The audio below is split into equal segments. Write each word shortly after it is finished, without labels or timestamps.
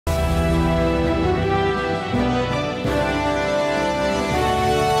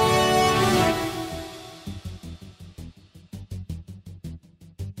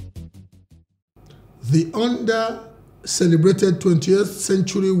the under-celebrated 20th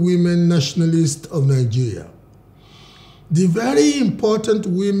century women nationalists of Nigeria. The very important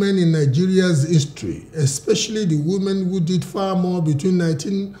women in Nigeria's history, especially the women who did far more between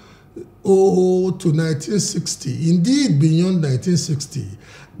 1900 to 1960, indeed beyond 1960,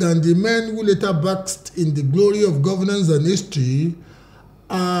 than the men who later basked in the glory of governance and history,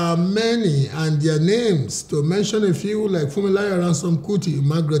 are many, and their names, to mention a few, like Funmilayo Ransome Kuti,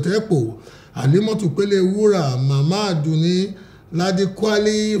 Margaret Ekpo, Alimot Upele-Wura, Mama Aduni, Ladi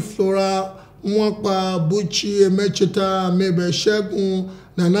Kwali, Flora Nwapa, Buchi, Emecheta, Mebe Shegun,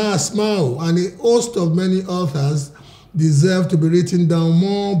 Nana Asmao, and a host of many authors deserve to be written down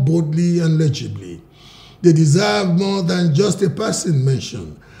more boldly and legibly. They deserve more than just a passing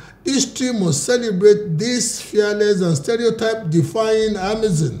mention. History must celebrate these fearless and stereotype-defying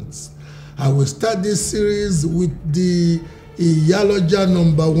Amazons. I will start this series with the Iyaloja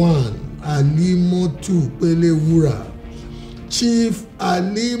 #1, Alimotu Upele-Wura. Chief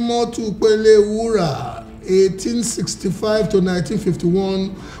Alimotu Upele-Wura, 1865 to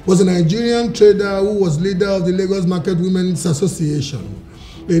 1951, was a Nigerian trader who was leader of the Lagos Market Women's Association,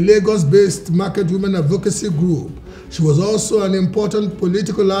 a Lagos-based market women advocacy group. She was also an important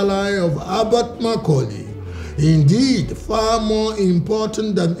political ally of Abat Macaulay. Indeed, far more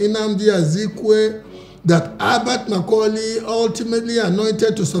important than Nnamdi Azikiwe, that Abat Macaulay ultimately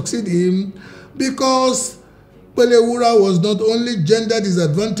anointed to succeed him, because Upele-Wura was not only gender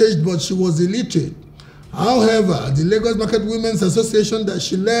disadvantaged, but she was illiterate. However, the Lagos Market Women's Association that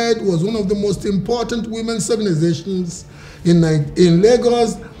she led was one of the most important women's organizations in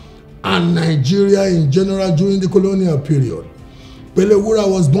Lagos and Nigeria in general during the colonial period. Upele-Wura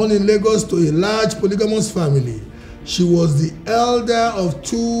was born in Lagos to a large polygamous family. She was the elder of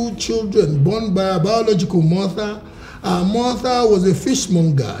 2 children born by a biological mother. Her mother was a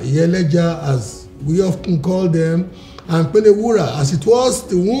fishmonger, Yeleja as we often call them, and Upele-Wura, as it was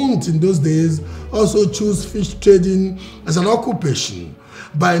the wont in those days, also chose fish trading as an occupation.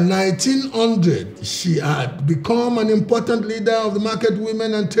 By 1900, she had become an important leader of the market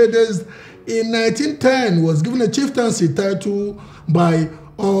women and traders. In 1910, was given a chieftaincy title by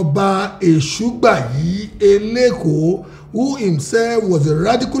Oba Esugbayi Eleko, who himself was a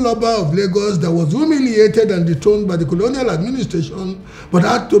radical Oba of Lagos that was humiliated and dethroned by the colonial administration, but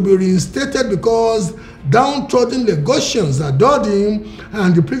had to be reinstated because downtrodden Lagosians adored him,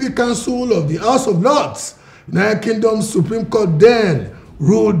 and the Privy Council of the House of Lords, United Kingdom's Supreme Court then,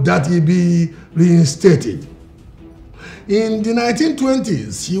 ruled that he be reinstated. In the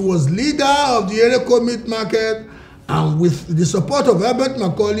 1920s, he was leader of the Ereko Meat Market, and with the support of Abat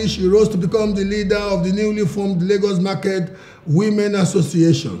Macaulay, she rose to become the leader of the newly formed Lagos Market Women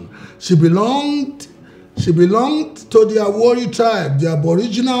Association. She belonged to the Awori tribe, the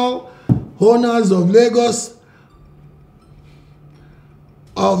Aboriginal owners of Lagos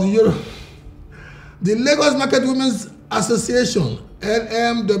of Europe. The Lagos Market Women's Association,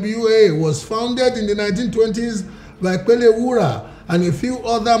 LMWA, was founded in the 1920s by Upele-Wura and a few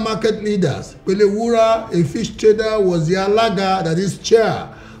other market leaders. Upele-Wura, a fish trader, was the Alaga, that is chair,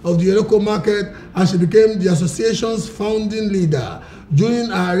 of the Ereko market, and she became the association's founding leader. During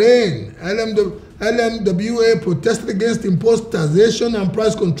her reign, LMWA protested against imposed taxation and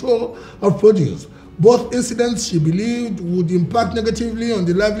price control of produce, both incidents she believed would impact negatively on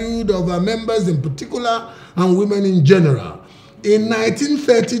the livelihood of her members in particular and women in general. In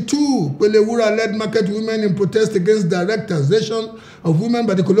 1932, Upele-Wura led market women in protest against direct taxation of women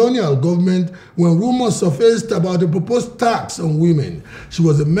by the colonial government when rumors surfaced about a proposed tax on women. She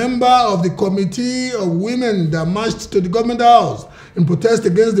was a member of the committee of women that marched to the government house in protest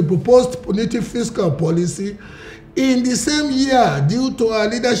against the proposed punitive fiscal policy. In the same year, due to her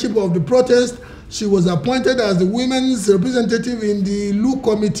leadership of the protest, she was appointed as the women's representative in the Ilu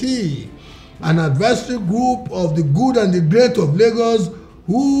Committee, an advisory group of the good and the great of Lagos,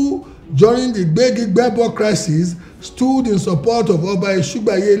 who, during the Gbegi-Gbebo crisis, stood in support of Oba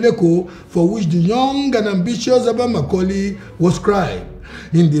Esugbayi Eleko, for which the young and ambitious Oba Macaulay was scribe.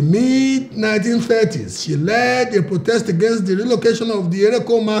 In the mid-1930s, she led a protest against the relocation of the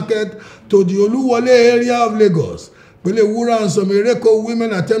Ereko market to the Oluwole area of Lagos. Upele-Wura and some Ereko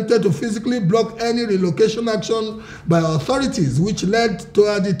women attempted to physically block any relocation action by authorities, which led to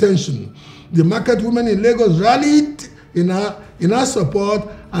her detention. The market women in Lagos rallied in her support,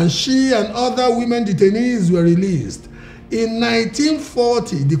 and she and other women detainees were released. In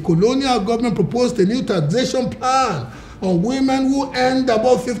 1940, the colonial government proposed a new taxation plan on women who earned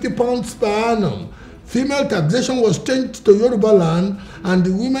above £50 per annum. Female taxation was changed to Yoruba land, and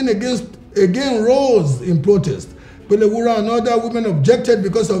the women again rose in protest. Upele-Wura and other women objected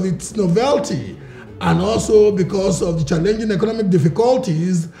because of its novelty and also because of the challenging economic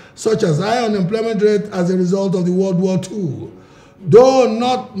difficulties such as high unemployment rate as a result of the World War II. Though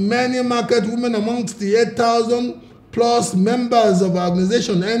not many market women amongst the 8,000 plus members of our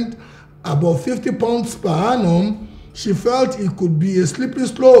organization earned about £50 per annum, she felt it could be a slippery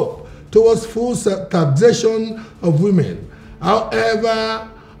slope towards full taxation of women. However,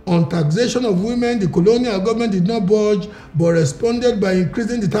 on taxation of women, the colonial government did not budge but responded by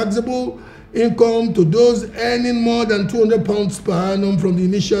increasing the taxable income to those earning more than £200 per annum from the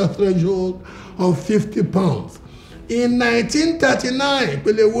initial threshold of £50. In 1939,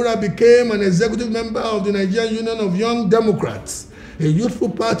 Pelewura became an executive member of the Nigerian Union of Young Democrats, a youthful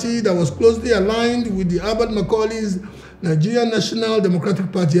party that was closely aligned with the Albert Macaulay's Nigerian National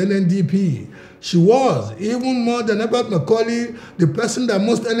Democratic Party, NNDP. She was, even more than Albert Macaulay, the person that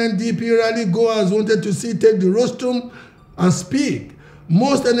most NNDP rally goers wanted to see take the rostrum and speak.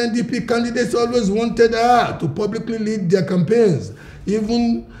 Most NNDP candidates always wanted her to publicly lead their campaigns,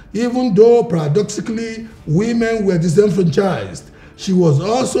 even though, paradoxically, women were disenfranchised. She was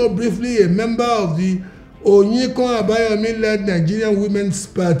also briefly a member of the Onyekon Abayomi-led Nigerian Women's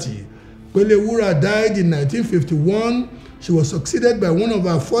Party. Pelewura died in 1951. She was succeeded by one of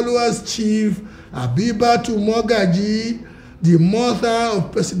her followers, Chief Abibatu Mogaji, the mother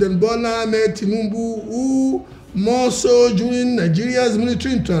of President Bola Ahmed Tinubu, who, more so during Nigeria's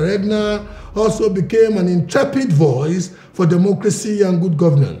military interregnum, also became an intrepid voice for democracy and good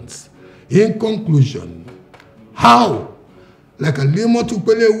governance. In conclusion, how, like Alimotu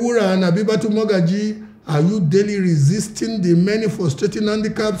Pelewura and Abibatu Mogaji, are you daily resisting the many frustrating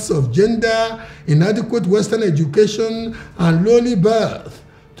handicaps of gender, inadequate Western education, and lowly birth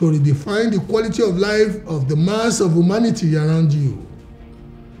to redefine the quality of life of the mass of humanity around you?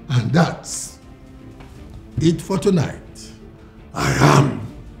 And that's it for tonight. I am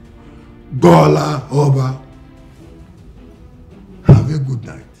Gola Oba. Have a good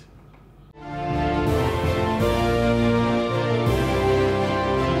night.